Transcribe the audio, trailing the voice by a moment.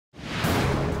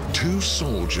Two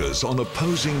soldiers on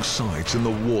opposing sides in the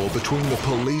war between the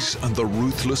police and the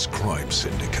ruthless crime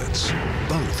syndicates.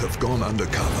 Both have gone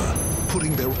undercover,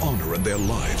 putting their honor and their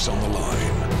lives on the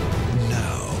line.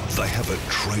 Now they have a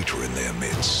traitor in their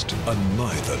midst, and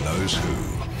neither knows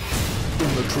who.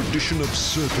 In the tradition of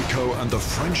Serpico and the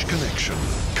French Connection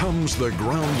comes the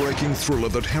groundbreaking thriller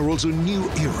that heralds a new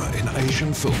era in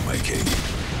Asian filmmaking.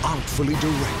 Artfully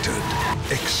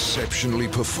directed, exceptionally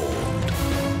performed,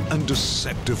 and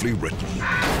deceptively written.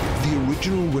 The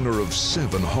original winner of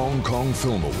 7 Hong Kong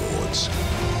Film Awards.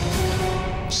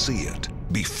 See it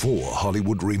before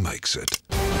Hollywood remakes it.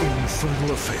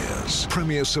 Infernal Affairs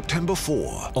premieres September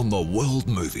 4 on the World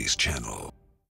Movies Channel.